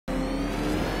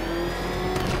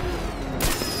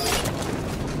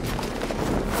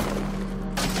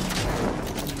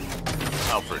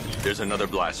There's another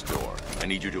blast door. I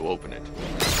need you to open it.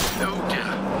 Oh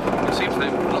dear. It seems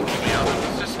they've blocked me out of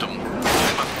the system.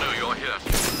 They must know you're here.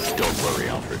 Don't worry,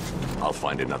 Alfred. I'll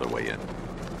find another way in.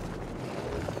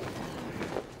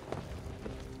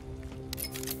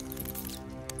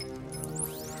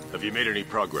 Have you made any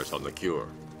progress on the cure?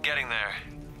 Getting there.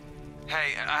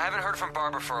 Hey, I haven't heard from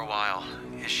Barbara for a while.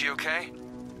 Is she okay?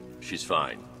 She's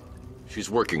fine. She's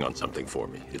working on something for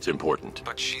me. It's important.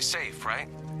 But she's safe, right?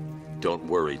 Don't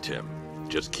worry, Tim.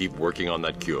 Just keep working on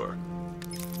that cure.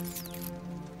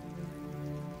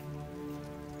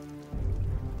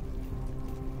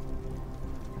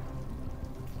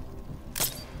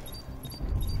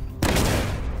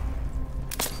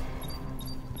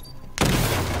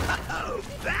 Oh,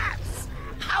 bats!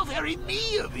 How very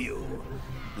me of you!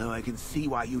 Though I can see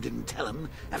why you didn't tell him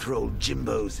after old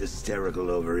Jimbo's hysterical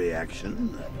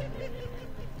overreaction.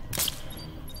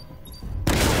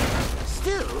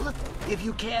 Still, if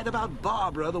you cared about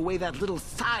Barbara the way that little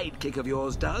sidekick of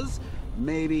yours does,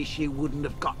 maybe she wouldn't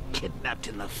have got kidnapped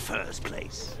in the first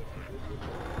place.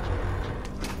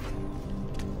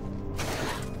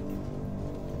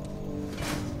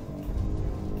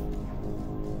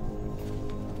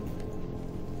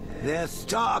 They're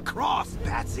star-crossed,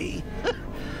 Patsy.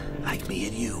 Like me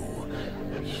and you.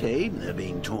 Shame they're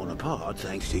being torn apart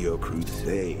thanks to your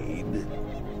crusade.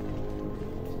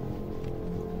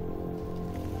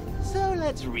 So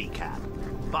let's recap.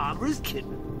 Barbara's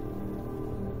kidnapped.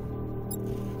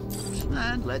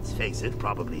 And let's face it,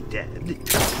 probably dead.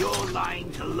 You're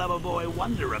lying to Loverboy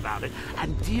Wonder about it.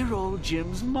 And dear old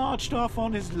Jim's marched off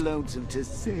on his lonesome to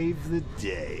save the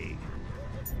day.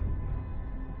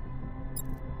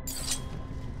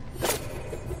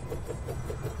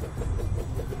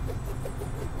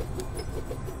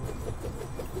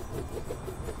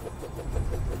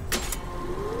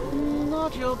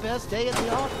 Not your best day at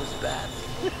the office, Bat.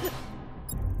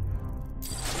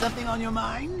 Something on your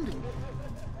mind?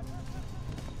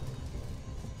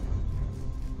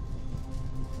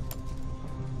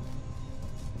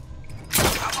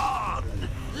 Come on!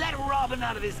 Let Robin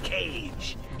out of his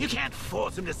cage! You can't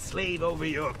force him to slave over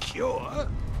your cure!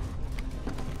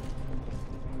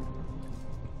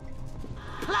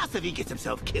 Plus, if he gets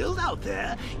himself killed out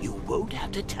there, you won't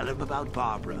have to tell him about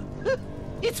Barbara.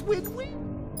 It's win-win.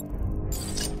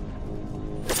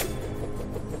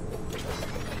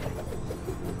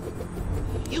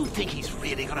 You think he's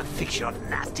really gonna fix your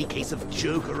nasty case of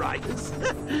Jokeritis?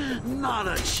 Not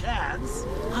a chance.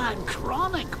 I'm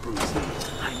chronic, Brucey.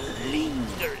 I'm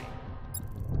lingering.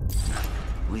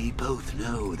 We both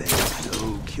know there's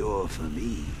no cure for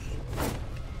me.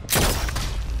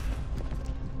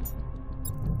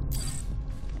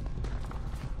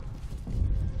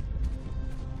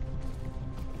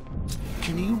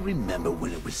 Can you remember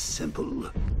when it was simple?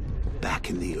 Back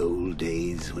in the old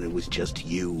days when it was just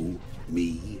you,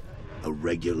 me, a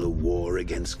regular war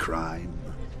against crime?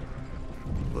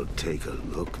 Well, take a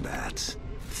look, Bats.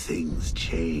 Things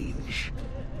change.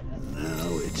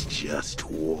 Now it's just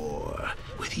war,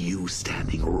 with you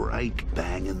standing right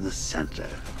bang in the center.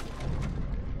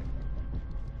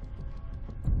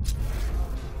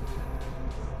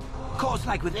 Of course,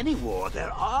 like with any war,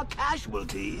 there are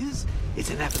casualties.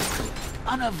 It's inevitable,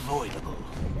 unavoidable,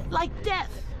 like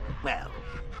death. Well,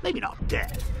 maybe not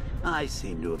death. I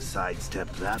seem to have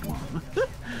sidestepped that one.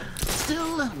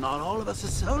 Still, not all of us are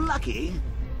so lucky.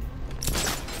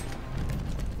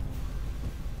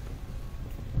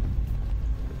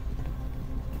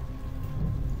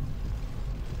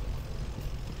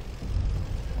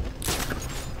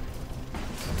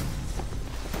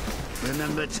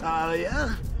 Remember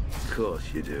Talia? Of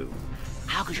course you do.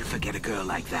 How could you forget a girl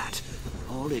like that?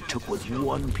 All it took was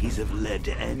one piece of lead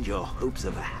to end your hopes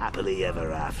of a happily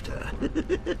ever after.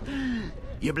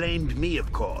 You blamed me,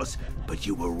 of course, but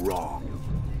you were wrong.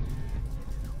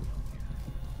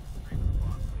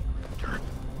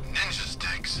 Ninja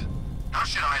sticks. How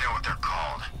should I know what they're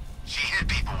called? She hit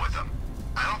people with them.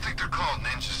 I don't think they're called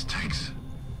ninja sticks.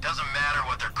 Doesn't matter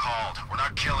what they're called. We're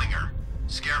not killing her.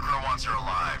 Scarecrow wants her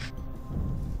alive.